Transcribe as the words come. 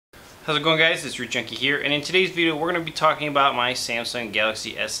How's it going, guys? It's Root Junkie here, and in today's video we're going to be talking about my Samsung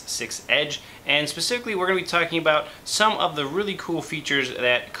Galaxy S6 Edge, and specifically we're going to be talking about some of the really cool features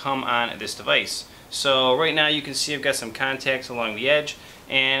that come on this device. So right now you can see I've got some contacts along the edge,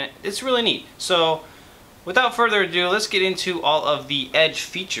 and it's really neat. So without further ado, let's get into all of the Edge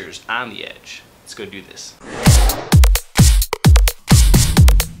features on the Edge. Let's go do this.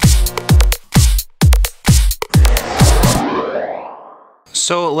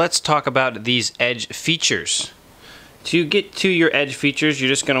 So let's talk about these Edge features. To get to your Edge features, you're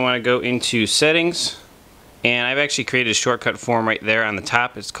just going to want to go into Settings, and I've actually created a shortcut form right there on the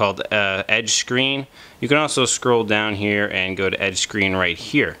top. It's called Edge Screen. You can also scroll down here and go to Edge Screen right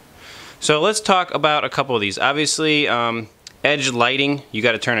here. So let's talk about a couple of these. Obviously, Edge lighting, you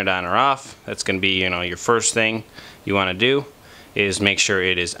got to turn it on or off. That's going to be, your first thing you want to do is make sure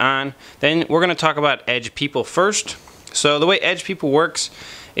it is on. Then we're going to talk about Edge People first. So the way Edge People works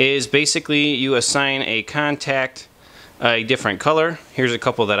is basically you assign a contact a different color. Here's a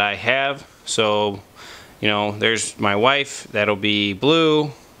couple that I have. So, there's my wife, that'll be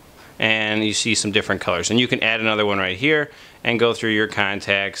blue, and you see some different colors. And you can add another one right here and go through your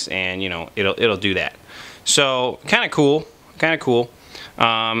contacts, and it'll do that. So kind of cool, kind of cool.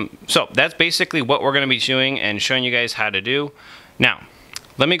 So that's basically what we're going to be doing and showing you guys how to do. Now,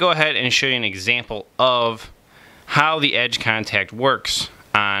 let me go ahead and show you an example of how the Edge contact works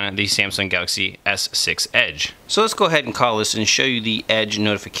on the Samsung Galaxy S6 Edge. So let's go ahead and call this and show you the Edge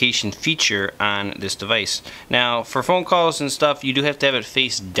notification feature on this device. Now, for phone calls and stuff, you do have to have it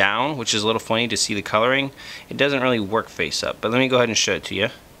face down, which is a little funny to see the coloring. It doesn't really work face up, but let me go ahead and show it to you.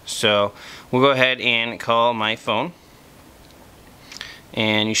 So we'll go ahead and call my phone,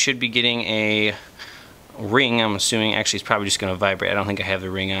 and you should be getting a ring. I'm assuming, actually it's probably just going to vibrate. I don't think I have the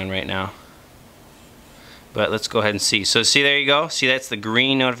ring on right now. But let's go ahead and see. So see, there you go. See, that's the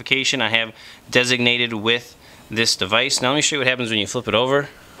green notification I have designated with this device. Now let me show you what happens when you flip it over.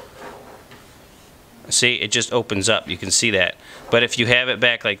 See, it just opens up. You can see that. But if you have it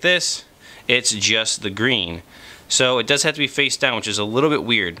back like this, it's just the green. So it does have to be face down, which is a little bit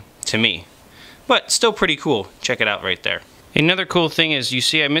weird to me. But still pretty cool. Check it out right there. Another cool thing is, you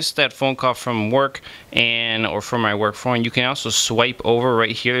see I missed that phone call from work or from my work phone. You can also swipe over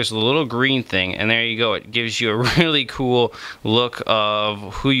right here. There's a little green thing, and there you go. It gives you a really cool look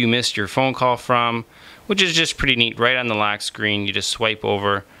of who you missed your phone call from, which is just pretty neat. Right on the lock screen, you just swipe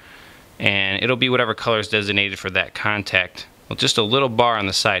over, and it'll be whatever color is designated for that contact. Well, just a little bar on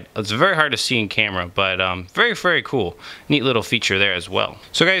the side. It's very hard to see in camera, but very, very cool. Neat little feature there as well.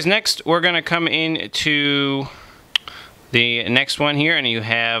 So guys, next we're going to come into the next one here, and you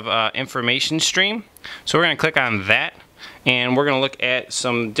have information stream. So we're going to click on that, and we're going to look at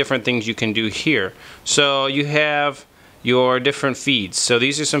some different things you can do here. So you have your different feeds. So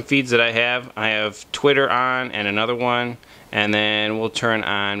these are some feeds that I have. I have Twitter on and another one, and then we'll turn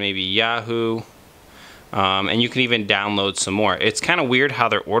on maybe Yahoo, and you can even download some more. It's kind of weird how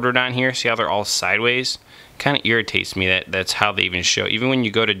they're ordered on here. See how they're all sideways? Kind of irritates me that that's how they even show. Even when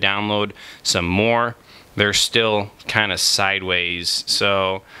you go to download some more, they're still kind of sideways.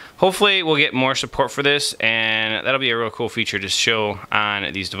 So hopefully we'll get more support for this, and that'll be a real cool feature to show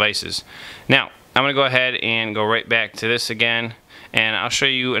on these devices. Now, I'm going to go ahead and go right back to this again, and I'll show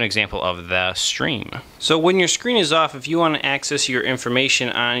you an example of the stream. So when your screen is off, if you want to access your information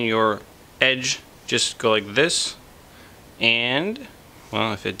on your Edge, just go like this, and,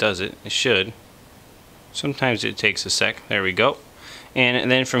 well, if it does it, it should. Sometimes it takes a sec. There we go.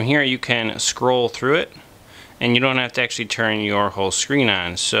 And then from here you can scroll through it, and you don't have to actually turn your whole screen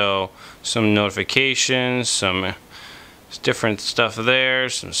on. So some notifications, some different stuff there,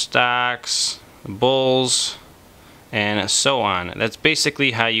 some stocks, bulls, and so on. That's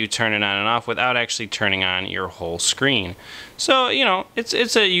basically how you turn it on and off without actually turning on your whole screen. So,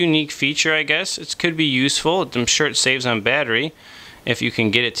 it's a unique feature, I guess. It could be useful. I'm sure it saves on battery if you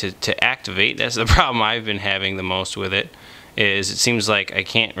can get it to activate. That's the problem I've been having the most with it. It seems like I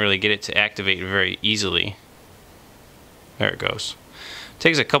can't really get it to activate very easily. There it goes.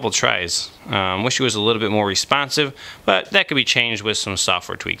 Takes a couple tries. Wish it was a little bit more responsive, but that could be changed with some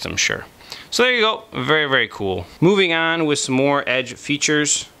software tweaks, I'm sure. So there you go. Very, very cool. Moving on with some more Edge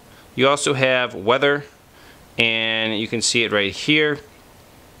features. You also have weather, and you can see it right here.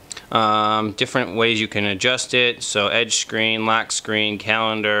 Different ways you can adjust it. So Edge screen, lock screen,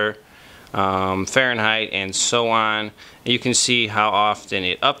 calendar, Fahrenheit, and so on. You can see how often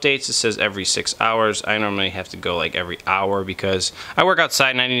it updates. It says every 6 hours. I normally have to go like every hour because I work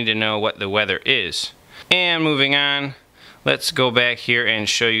outside and I need to know what the weather is. And moving on, let's go back here and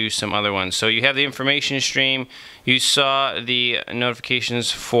show you some other ones. So you have the information stream, you saw the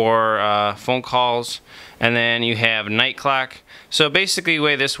notifications for phone calls, and then you have night clock. So basically the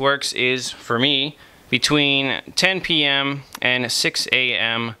way this works is, for me, between 10 p.m. and 6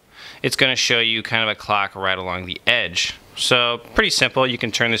 a.m. it's going to show you kind of a clock right along the edge. So pretty simple. You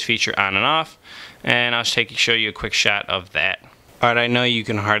can turn this feature on and off, and I'll show you a quick shot of that. Alright, I know you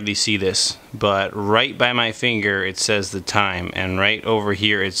can hardly see this, but right by my finger it says the time, and right over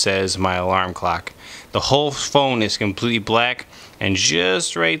here it says my alarm clock. The whole phone is completely black, and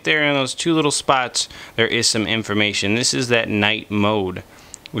just right there in those two little spots there is some information. This is that night mode,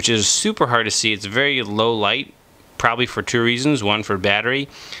 which is super hard to see. It's very low light, probably for two reasons. One, for battery,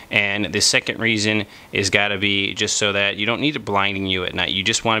 and the second reason is got to be just so that you don't need it blinding you at night. You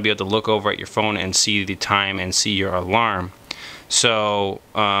just want to be able to look over at your phone and see the time and see your alarm. So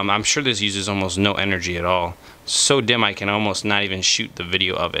I'm sure this uses almost no energy at all. It's so dim I can almost not even shoot the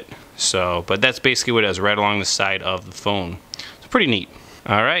video of it. So, but that's basically what it is right along the side of the phone. It's pretty neat.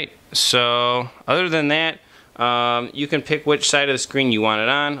 Alright, so other than that, you can pick which side of the screen you want it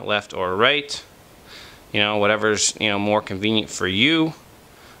on, left or right. You know, whatever's, you know, more convenient for you.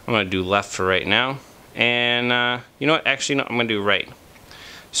 I'm going to do left for right now. And you know what, actually no, I'm going to do right.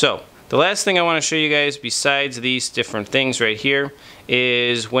 So the last thing I want to show you guys besides these different things right here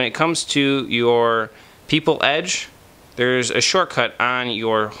is when it comes to your People Edge, there's a shortcut on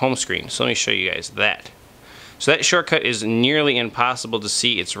your home screen. So let me show you guys that. So that shortcut is nearly impossible to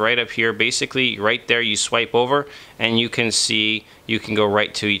see. It's right up here. Basically right there you swipe over and you can see, you can go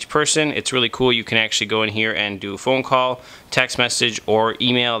right to each person. It's really cool. You can actually go in here and do a phone call, text message, or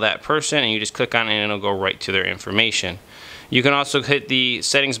email that person, and you just click on it and it'll go right to their information. You can also hit the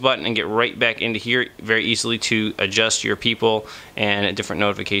settings button and get right back into here very easily to adjust your people and different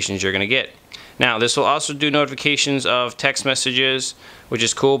notifications you're going to get. Now this will also do notifications of text messages, which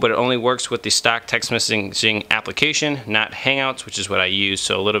is cool, but it only works with the stock text messaging application, not Hangouts, which is what I use,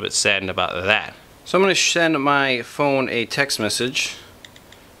 so a little bit saddened about that. So I'm going to send my phone a text message,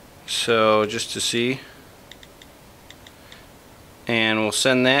 so just to see. And we'll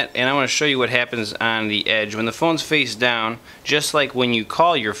send that, and I want to show you what happens on the edge. When the phone's face down, just like when you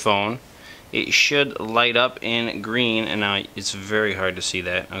call your phone, it should light up in green, and now it's very hard to see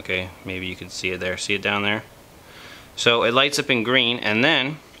that. Okay, maybe you can see it there. See it down there? So it lights up in green, and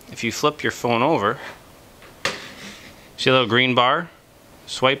then if you flip your phone over, see a little green bar?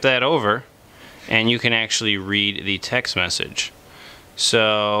 Swipe that over, and you can actually read the text message.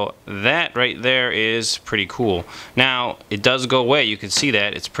 So that right there is pretty cool. Now it does go away. You can see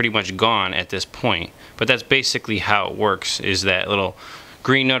that it's pretty much gone at this point, but that's basically how it works, is that little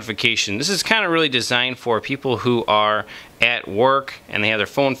green notification. This is kind of really designed for people who are at work and they have their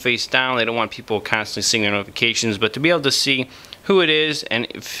phone face down. They don't want people constantly seeing their notifications, but to be able to see who it is and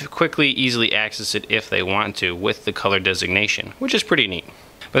quickly, easily access it if they want to with the color designation, which is pretty neat.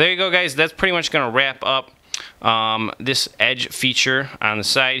 But there you go, guys. That's pretty much going to wrap up this Edge feature on the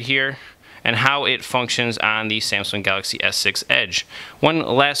side here and how it functions on the Samsung Galaxy S6 Edge. One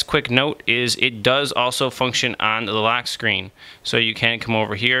last quick note is it does also function on the lock screen. So you can come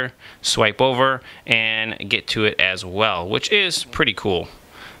over here, swipe over, and get to it as well, which is pretty cool.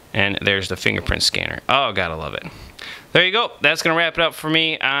 And there's the fingerprint scanner. Oh, gotta love it. There you go. That's going to wrap it up for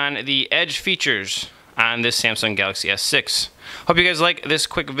me on the Edge features on this Samsung Galaxy S6. Hope you guys like this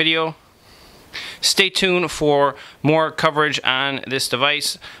quick video. Stay tuned for more coverage on this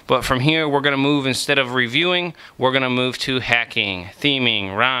device, but from here we're going to move, instead of reviewing, we're going to move to hacking,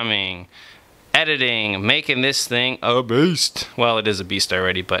 theming, ROMing, editing, making this thing a beast. Well, it is a beast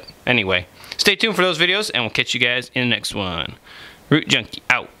already, but anyway. Stay tuned for those videos, and we'll catch you guys in the next one. Root Junkie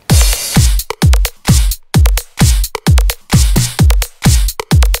out.